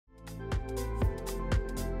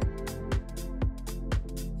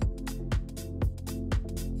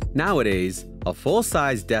Nowadays, a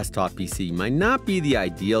full-size desktop PC might not be the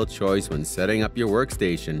ideal choice when setting up your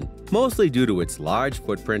workstation, mostly due to its large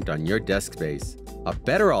footprint on your desk space. A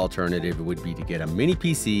better alternative would be to get a mini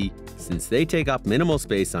PC, since they take up minimal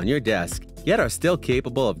space on your desk, yet are still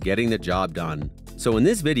capable of getting the job done. So in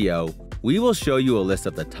this video, we will show you a list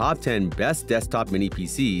of the top 10 best desktop mini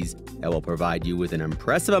PCs that will provide you with an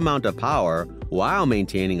impressive amount of power while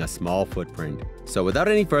maintaining a small footprint. So without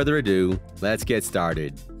any further ado, let's get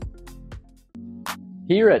started.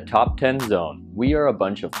 Here at Top 10 Zone, we are a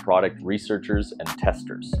bunch of product researchers and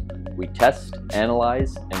testers. We test,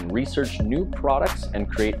 analyze, and research new products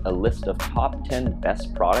and create a list of top 10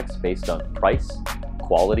 best products based on price,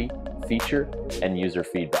 quality, feature, and user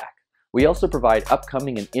feedback. We also provide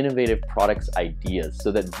upcoming and innovative products ideas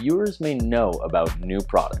so that viewers may know about new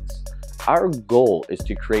products. Our goal is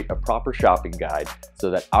to create a proper shopping guide so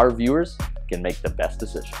that our viewers can make the best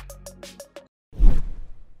decision.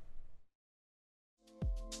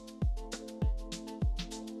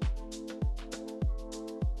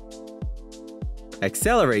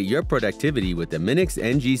 Accelerate your productivity with the Minix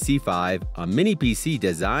NGC5, a mini PC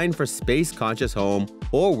designed for space-conscious home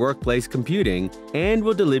or workplace computing and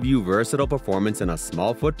will deliver you versatile performance in a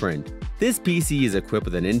small footprint. This PC is equipped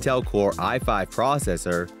with an Intel Core i5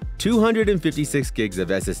 processor, 256 gigs of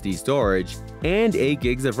SSD storage, and 8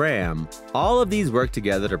 gigs of RAM. All of these work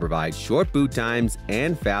together to provide short boot times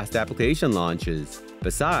and fast application launches.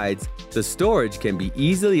 Besides, the storage can be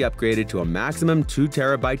easily upgraded to a maximum 2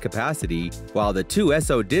 TB capacity, while the two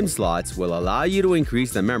SO-DIMM slots will allow you to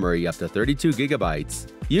increase the memory up to 32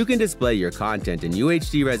 GB. You can display your content in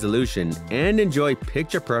UHD resolution and enjoy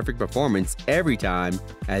picture-perfect performance every time,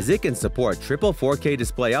 as it can support triple 4K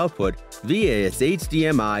display output via its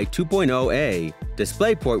HDMI 2.0A,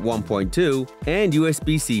 DisplayPort 1.2, and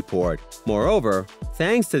USB-C port. Moreover,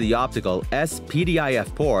 thanks to the optical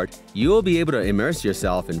SPDIF port, you will be able to immerse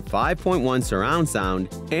yourself in 5.1 surround sound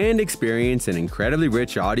and experience an incredibly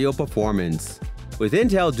rich audio performance. With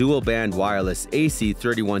Intel dual-band wireless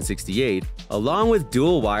AC3168, along with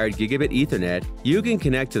dual-wired gigabit Ethernet, you can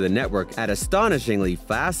connect to the network at astonishingly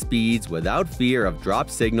fast speeds without fear of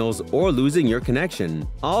dropped signals or losing your connection.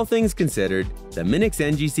 All things considered, the Minix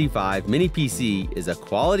NGC5 mini PC is a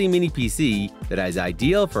quality mini PC that is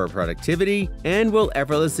ideal for productivity and will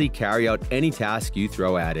effortlessly carry out any task you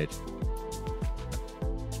throw at it.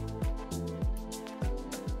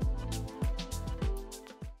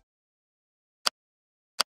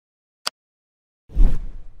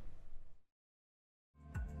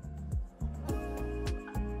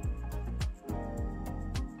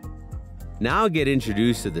 Now get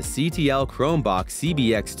introduced to the CTL Chromebox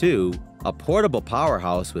CBX2, a portable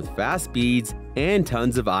powerhouse with fast speeds and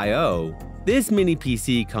tons of I/O. This mini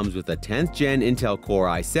PC comes with a 10th gen Intel Core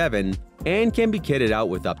i7 and can be kitted out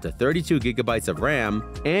with up to 32 GB of RAM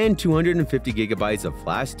and 250 GB of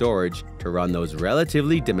flash storage to run those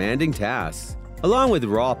relatively demanding tasks. Along with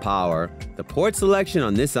raw power, the port selection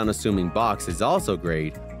on this unassuming box is also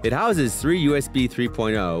great. It houses 3 USB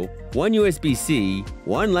 3.0, 1 USB-C,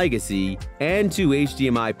 1 Legacy, and 2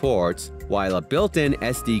 HDMI ports, while a built-in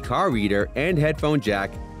SD card reader and headphone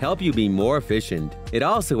jack help you be more efficient. It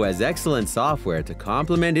also has excellent software to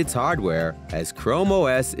complement its hardware, as Chrome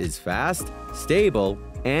OS is fast, stable,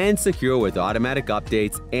 and secure with automatic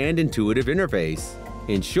updates and intuitive interface.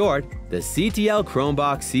 In short, the CTL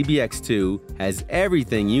Chromebox CBX2 has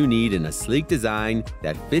everything you need in a sleek design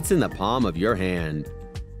that fits in the palm of your hand.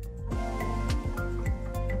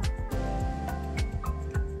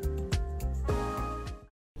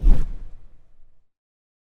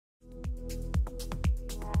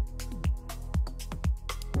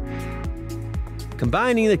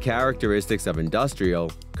 Combining the characteristics of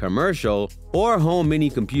industrial, commercial, or home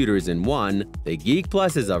mini computers in one, the Geek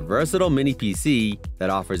Plus is a versatile mini PC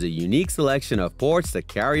that offers a unique selection of ports to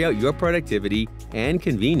carry out your productivity and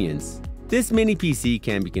convenience. This mini PC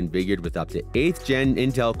can be configured with up to 8th gen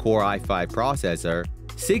Intel Core i5 processor,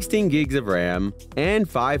 16 gigs of RAM, and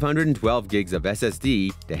 512 gigs of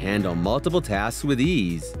SSD to handle multiple tasks with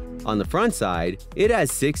ease. On the front side, it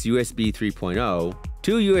has 6 USB 3.0,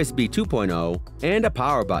 2 USB 2.0, and a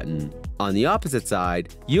power button. On the opposite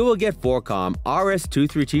side, you will get 4COM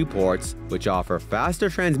RS-232 ports, which offer faster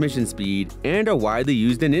transmission speed and are widely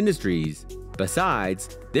used in industries.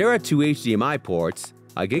 Besides, there are 2 HDMI ports,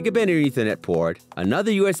 a gigabit Ethernet port,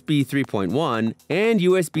 another USB 3.1 and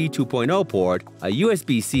USB 2.0 port, a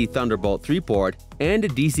USB-C Thunderbolt 3 port, and a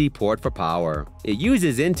DC port for power. It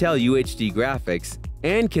uses Intel UHD graphics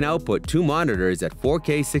and can output 2 monitors at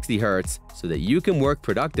 4K 60Hz so that you can work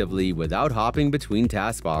productively without hopping between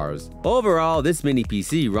taskbars. Overall, this mini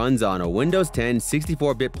PC runs on a Windows 10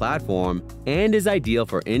 64-bit platform and is ideal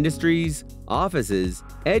for industries, offices,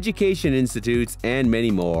 education institutes, and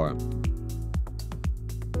many more.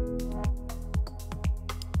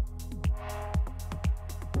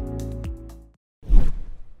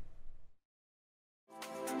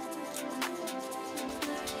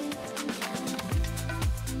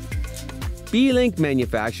 Beelink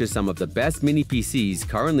manufactures some of the best mini PCs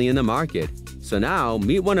currently in the market. So now,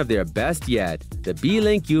 meet one of their best yet, the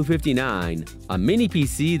Beelink U59, a mini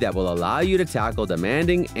PC that will allow you to tackle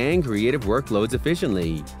demanding and creative workloads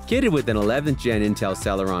efficiently. Kitted with an 11th Gen Intel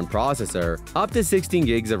Celeron processor, up to 16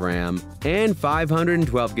 gigs of RAM, and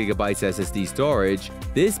 512 gigabytes SSD storage,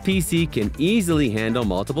 this PC can easily handle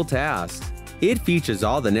multiple tasks. It features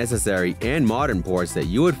all the necessary and modern ports that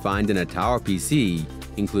you would find in a tower PC,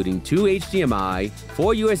 including 2 HDMI,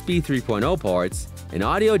 4 USB 3.0 ports, an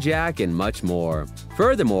audio jack, and much more.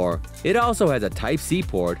 Furthermore, it also has a Type-C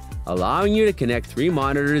port, allowing you to connect 3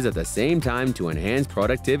 monitors at the same time to enhance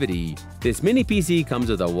productivity. This mini PC comes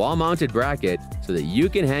with a wall-mounted bracket so that you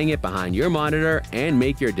can hang it behind your monitor and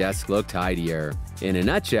make your desk look tidier. In a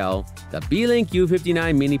nutshell, the Beelink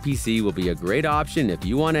U59 mini PC will be a great option if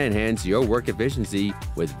you want to enhance your work efficiency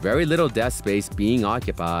with very little desk space being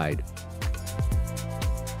occupied.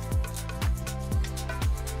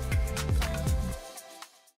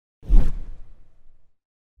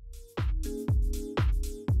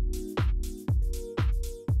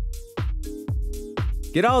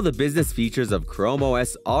 Get all the business features of Chrome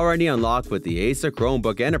OS already unlocked with the Acer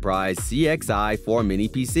Chromebook Enterprise CXi 4 Mini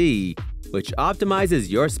PC, which optimizes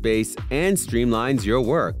your space and streamlines your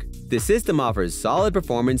work. The system offers solid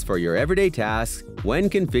performance for your everyday tasks when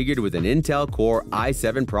configured with an Intel Core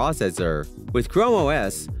i7 processor. With Chrome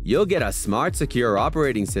OS, you'll get a smart, secure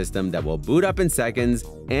operating system that will boot up in seconds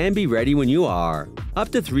and be ready when you are. Up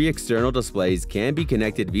to 3 external displays can be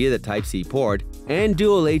connected via the Type-C port and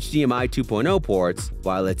dual HDMI 2.0 ports,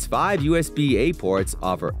 while its 5 USB-A ports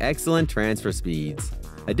offer excellent transfer speeds.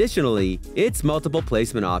 Additionally, its multiple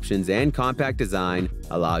placement options and compact design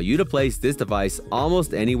allow you to place this device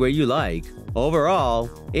almost anywhere you like. Overall,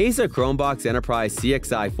 Acer Chromebook Enterprise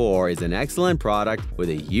CXi 4 is an excellent product with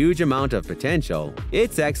a huge amount of potential.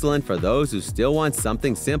 It's excellent for those who still want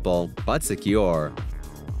something simple but secure.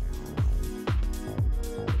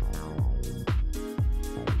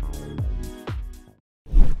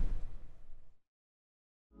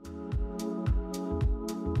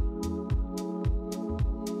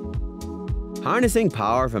 Harnessing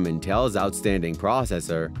power from Intel's outstanding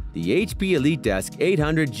processor, the HP EliteDesk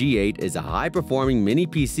 800G8 is a high-performing mini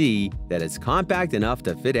PC that is compact enough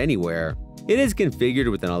to fit anywhere. It is configured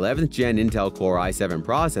with an 11th Gen Intel Core i7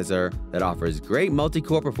 processor that offers great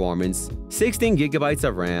multi-core performance, 16 gigabytes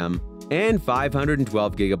of RAM, and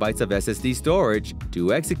 512 gigabytes of SSD storage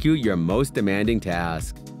to execute your most demanding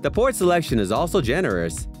task. The port selection is also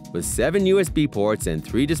generous, with 7 USB ports and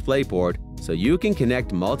 3 DisplayPort, so you can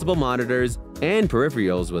connect multiple monitors and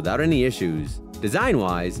peripherals without any issues.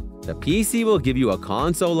 Design-wise, the PC will give you a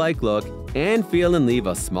console-like look and feel and leave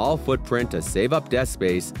a small footprint to save up desk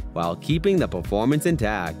space while keeping the performance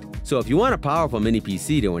intact. So if you want a powerful mini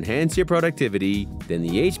PC to enhance your productivity, then the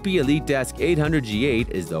HP EliteDesk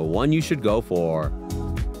 800G8 is the one you should go for.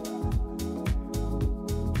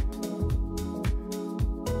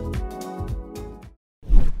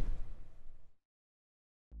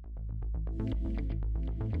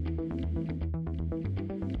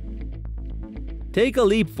 Take a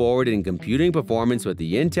leap forward in computing performance with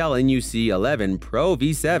the Intel NUC 11 Pro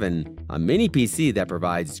V7, a mini PC that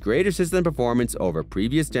provides greater system performance over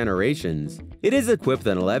previous generations. It is equipped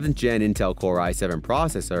with an 11th Gen Intel Core i7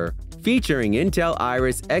 processor, featuring Intel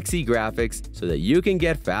Iris Xe graphics so that you can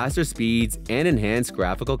get faster speeds and enhanced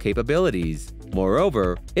graphical capabilities.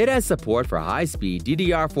 Moreover, it has support for high-speed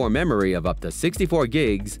DDR4 memory of up to 64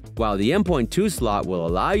 gigs, while the M.2 slot will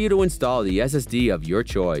allow you to install the SSD of your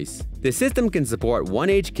choice. The system can support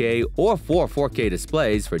 1HK or 4 4K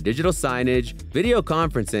displays for digital signage, video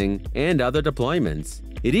conferencing, and other deployments.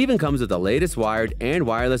 It even comes with the latest wired and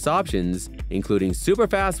wireless options, including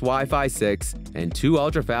super-fast Wi-Fi 6 and 2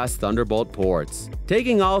 ultra-fast Thunderbolt ports.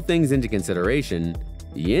 Taking all things into consideration,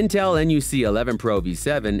 the Intel NUC 11 Pro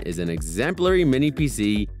V7 is an exemplary mini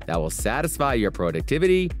PC that will satisfy your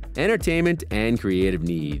productivity, entertainment, and creative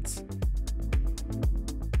needs.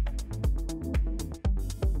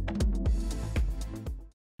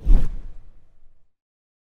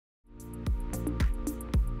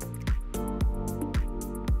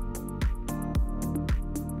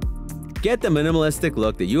 Get the minimalistic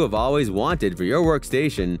look that you have always wanted for your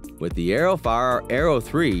workstation with the AeroFire Aero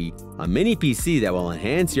 3, a mini PC that will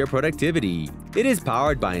enhance your productivity. It is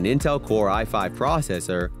powered by an Intel Core i5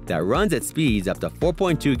 processor that runs at speeds up to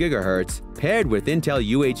 4.2 GHz, paired with Intel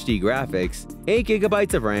UHD graphics, 8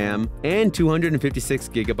 GB of RAM, and 256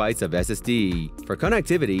 GB of SSD. For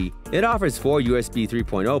connectivity, it offers 4 USB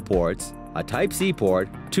 3.0 ports, a Type-C port,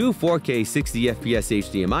 2 4K 60fps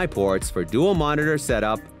HDMI ports for dual monitor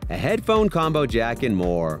setup, a headphone combo jack, and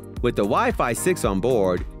more. With the Wi-Fi 6 on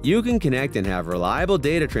board, you can connect and have reliable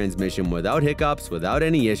data transmission without hiccups, without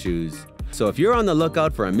any issues. So if you're on the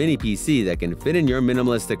lookout for a mini PC that can fit in your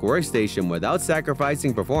minimalistic workstation without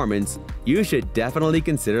sacrificing performance, you should definitely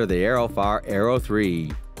consider the AeroFire Aero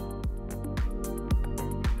 3.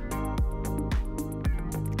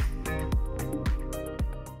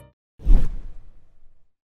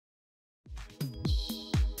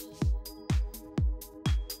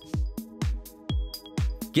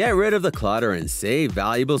 Get rid of the clutter and save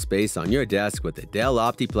valuable space on your desk with the Dell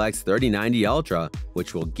Optiplex 3090 Ultra,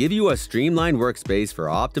 which will give you a streamlined workspace for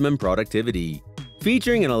optimum productivity.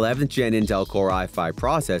 Featuring an 11th Gen Intel Core i5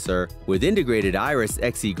 processor with integrated Iris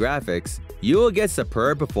Xe graphics, you will get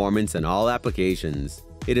superb performance in all applications.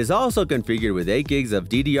 It is also configured with 8 GB of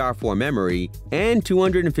DDR4 memory and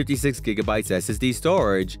 256 GB SSD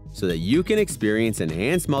storage so that you can experience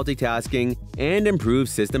enhanced multitasking and improve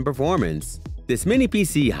system performance. This mini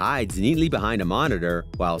PC hides neatly behind a monitor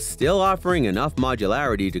while still offering enough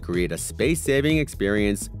modularity to create a space-saving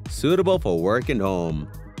experience suitable for work and home.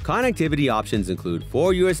 Connectivity options include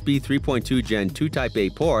 4 USB 3.2 Gen 2 Type A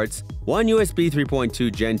ports, 1 USB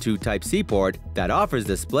 3.2 Gen 2 Type-C port that offers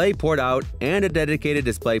DisplayPort out, and a dedicated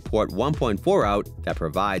DisplayPort 1.4 out that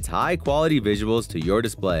provides high-quality visuals to your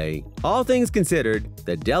display. All things considered,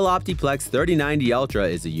 the Dell Optiplex 3090 Ultra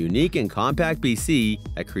is a unique and compact PC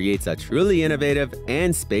that creates a truly innovative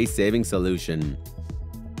and space-saving solution.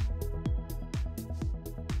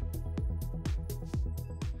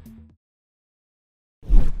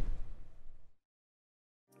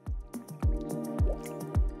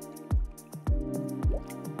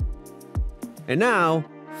 And now,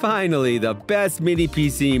 finally, the best mini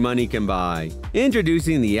PC money can buy.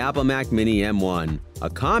 Introducing the Apple Mac Mini M1, a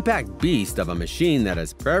compact beast of a machine that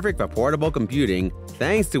is perfect for portable computing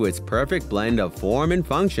thanks to its perfect blend of form and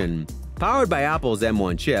function. Powered by Apple's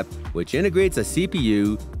M1 chip, which integrates a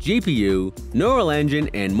CPU, GPU, neural engine,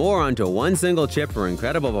 and more onto one single chip for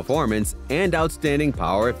incredible performance and outstanding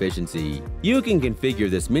power efficiency. You can configure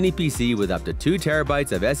this mini PC with up to 2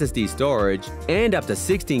 TB of SSD storage and up to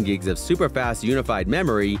 16 GB of super-fast unified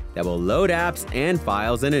memory that will load apps and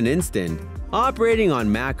files in an instant. Operating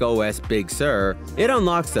on Mac OS Big Sur, it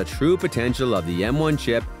unlocks the true potential of the M1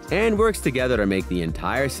 chip and works together to make the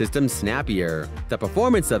entire system snappier. The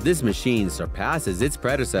performance of this machine surpasses its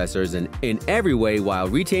predecessors in every way while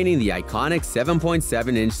retaining the iconic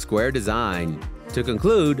 7.7-inch square design. To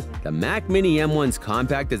conclude, the Mac Mini M1's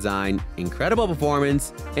compact design, incredible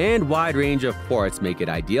performance, and wide range of ports make it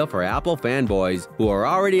ideal for Apple fanboys who are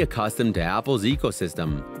already accustomed to Apple's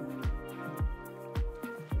ecosystem.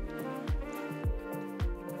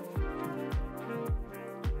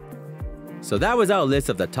 So that was our list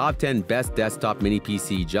of the top 10 best desktop mini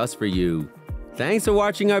PC just for you. Thanks for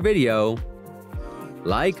watching our video.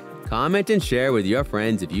 Like, comment, and share with your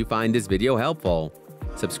friends if you find this video helpful.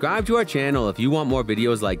 Subscribe to our channel if you want more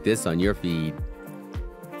videos like this on your feed.